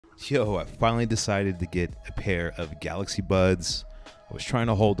Yo, I finally decided to get a pair of Galaxy Buds. I was trying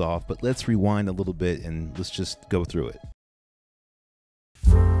to hold off, but let's rewind a little bit and let's just go through it.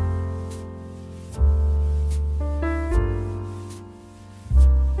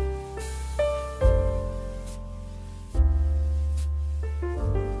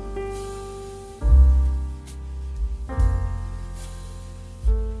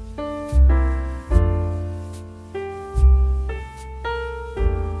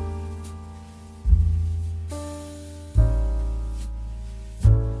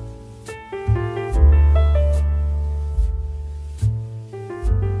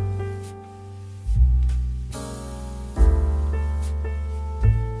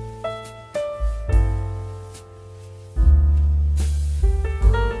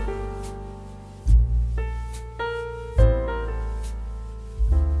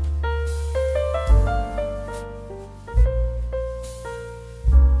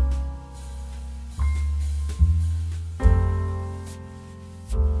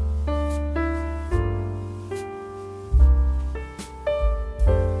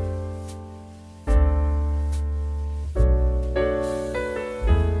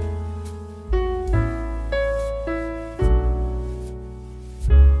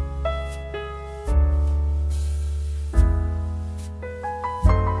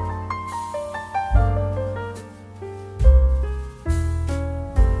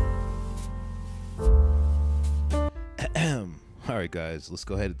 Alright guys, let's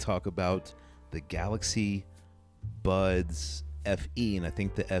go ahead and talk about the Galaxy Buds FE, and I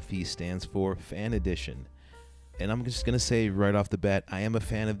think the FE stands for Fan Edition. And I'm just going to say right off the bat, I am a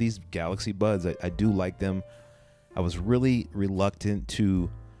fan of these Galaxy Buds. I do like them. I was really reluctant to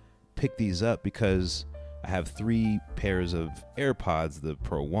pick these up because I have 3 pairs of AirPods, the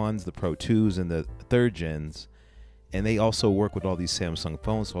Pro 1s, the Pro 2s, and the 3rd gens. And they also work with all these Samsung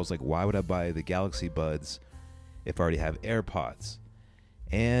phones, so I was like, why would I buy the Galaxy Buds if I already have AirPods?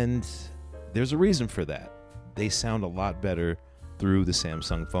 And there's a reason for that. They sound a lot better through the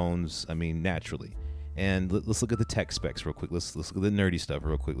Samsung phones, I mean, naturally. And let's look at the tech specs real quick. Let's look at the nerdy stuff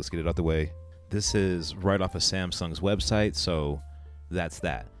real quick. Let's get it out the way. This is right off of Samsung's website, so that's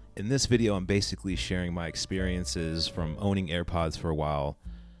that. In this video, I'm basically sharing my experiences from owning AirPods for a while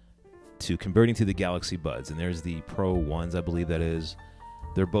to converting to the Galaxy Buds. And there's the Pro 1s, I believe that is.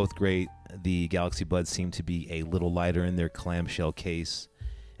 They're both great. The Galaxy Buds seem to be a little lighter in their clamshell case.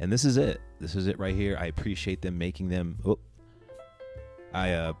 And this is it. This is it right here. I appreciate them making them. I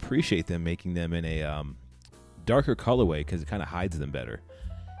appreciate them making them in a darker colorway because it kind of hides them better.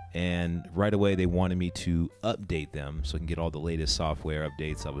 And right away they wanted me to update them so I can get all the latest software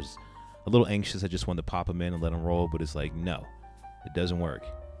updates. I was a little anxious. I just wanted to pop them in and let them roll, but it's like, no, it doesn't work.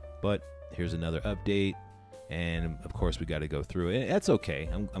 But here's another update. And of course we got to go through it. That's okay.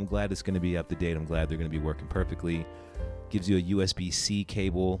 I'm glad it's going to be up to date. I'm glad they're going to be working perfectly. Gives you a USB-C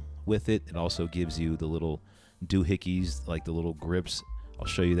cable with it. It also gives you the little doohickeys, like the little grips. I'll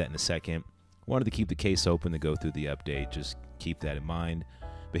show you that in a second. Wanted to keep the case open to go through the update. Just keep that in mind.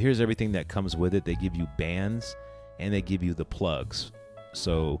 But here's everything that comes with it. They give you bands and they give you the plugs.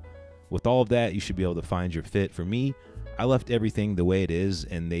 So with all of that, you should be able to find your fit. For me, I left everything the way it is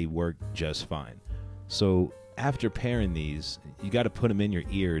and they work just fine. So after pairing these, you got to put them in your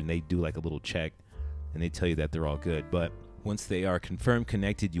ear and they do like a little check and they tell you that they're all good. But once they are confirmed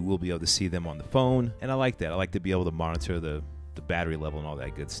connected, you will be able to see them on the phone. And I like that. I like to be able to monitor the battery level and all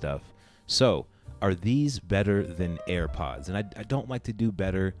that good stuff. So are these better than AirPods? And I don't like to do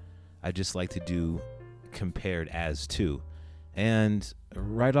better. I just like to do compared as to. And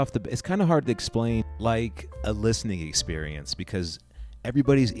right off the, it's kind of hard to explain like a listening experience because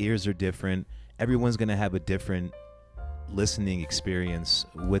everybody's ears are different. Everyone's going to have a different listening experience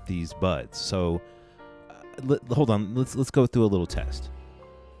with these buds. So hold on, let's go through a little test.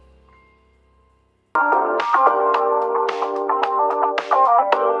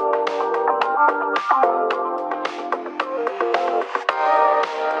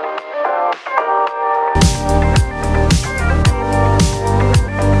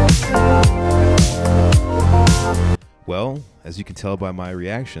 Well, as you can tell by my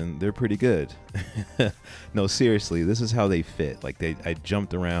reaction, they're pretty good. No, seriously, this is how they fit. Like I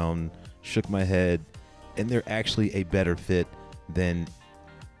jumped around, shook my head, and they're actually a better fit than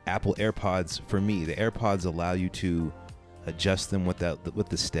Apple AirPods for me. The AirPods allow you to adjust them with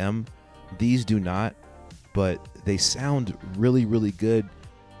the stem. These do not, but they sound really, really good.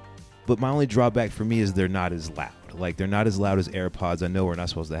 But my only drawback for me is they're not as loud. Like they're not as loud as AirPods. I know we're not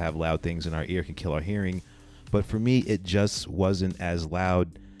supposed to have loud things in our ear, can kill our hearing. But for me, it just wasn't as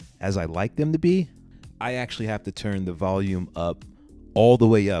loud as I like them to be. I actually have to turn the volume up all the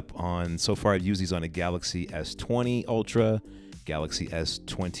way up on, so far I've used these on a Galaxy S20 Ultra, Galaxy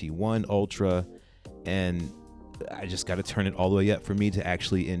S21 Ultra, and I just got to turn it all the way up for me to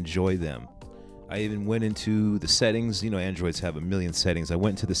actually enjoy them. I even went into the settings. You know, Androids have a million settings. I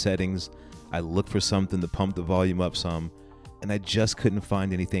went into the settings, I looked for something to pump the volume up some, and I just couldn't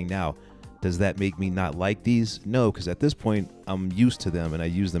find anything. Now, does that make me not like these? No, because at this point, I'm used to them and I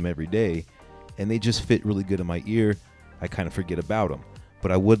use them every day, and they just fit really good in my ear. I kind of forget about them.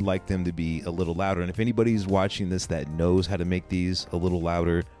 But I would like them to be a little louder. And if anybody's watching this that knows how to make these a little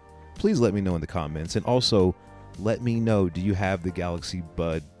louder, please let me know in the comments. And also, let me know, do you have the Galaxy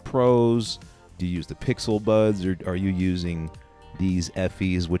Bud Pros? Do you use the Pixel Buds, or are you using these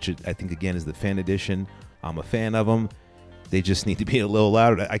FEs, which I think again is the Fan Edition? I'm a fan of them. They just need to be a little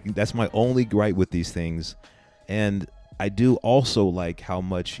louder. That's my only gripe with these things. And I do also like how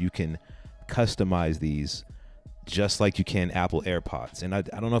much you can customize these, just like you can Apple AirPods. And I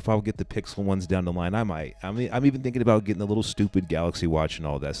don't know if I'll get the Pixel ones down the line. I might. I'm even thinking about getting a little stupid Galaxy Watch and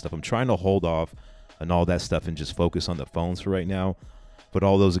all that stuff. I'm trying to hold off on all that stuff and just focus on the phones for right now. But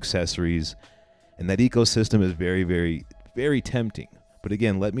all those accessories and that ecosystem is very, very, very tempting. But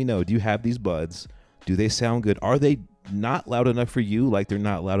again, let me know, do you have these buds? Do they sound good? Are they not loud enough for you, like they're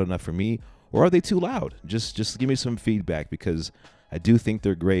not loud enough for me? Or are they too loud? Just give me some feedback, because I do think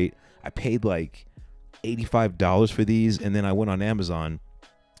they're great. I paid like $85 for these, and then I went on Amazon,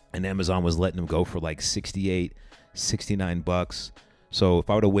 and Amazon was letting them go for like 68, 69 bucks. So if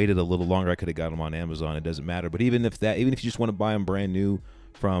I would have waited a little longer, I could have got them on Amazon. It doesn't matter. But even if you just want to buy them brand new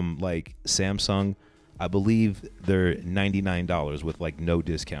from like Samsung, I believe they're $99 with like no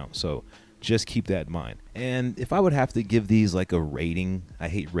discount. So just keep that in mind. And if I would have to give these like a rating, I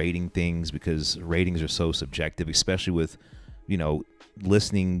hate rating things because ratings are so subjective, especially with, you know,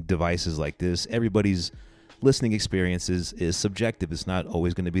 listening devices like this. Everybody's listening experiences is subjective. It's not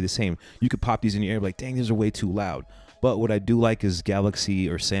always going to be the same. You could pop these in your ear like, dang, these are way too loud. But what I do like is Galaxy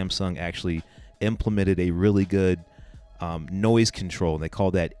or Samsung actually implemented a really good noise control. And they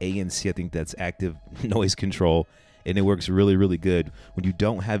call that ANC. I think that's active noise control. And it works really, really good. When you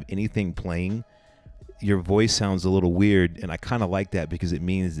don't have anything playing, your voice sounds a little weird. And I kind of like that, because it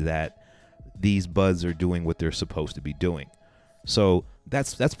means that these buds are doing what they're supposed to be doing. So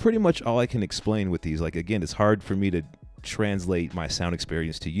that's pretty much all I can explain with these. Like, again, it's hard for me to translate my sound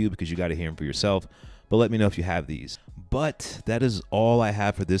experience to you, because you got to hear them for yourself. But let me know if you have these. But that is all I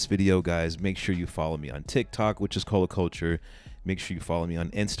have for this video, guys. Make sure you follow me on TikTok, which is Cola Culture. Make sure you follow me on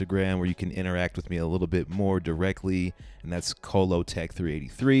Instagram, where you can interact with me a little bit more directly, and that's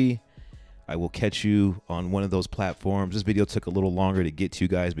ColoTech383. I will catch you on one of those platforms. This video took a little longer to get to you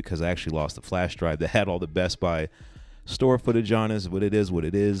guys because I actually lost the flash drive that had all the Best Buy store footage on us. What it is, what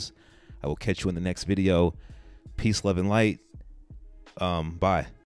it is. I will catch you in the next video. Peace, love, and light. Bye.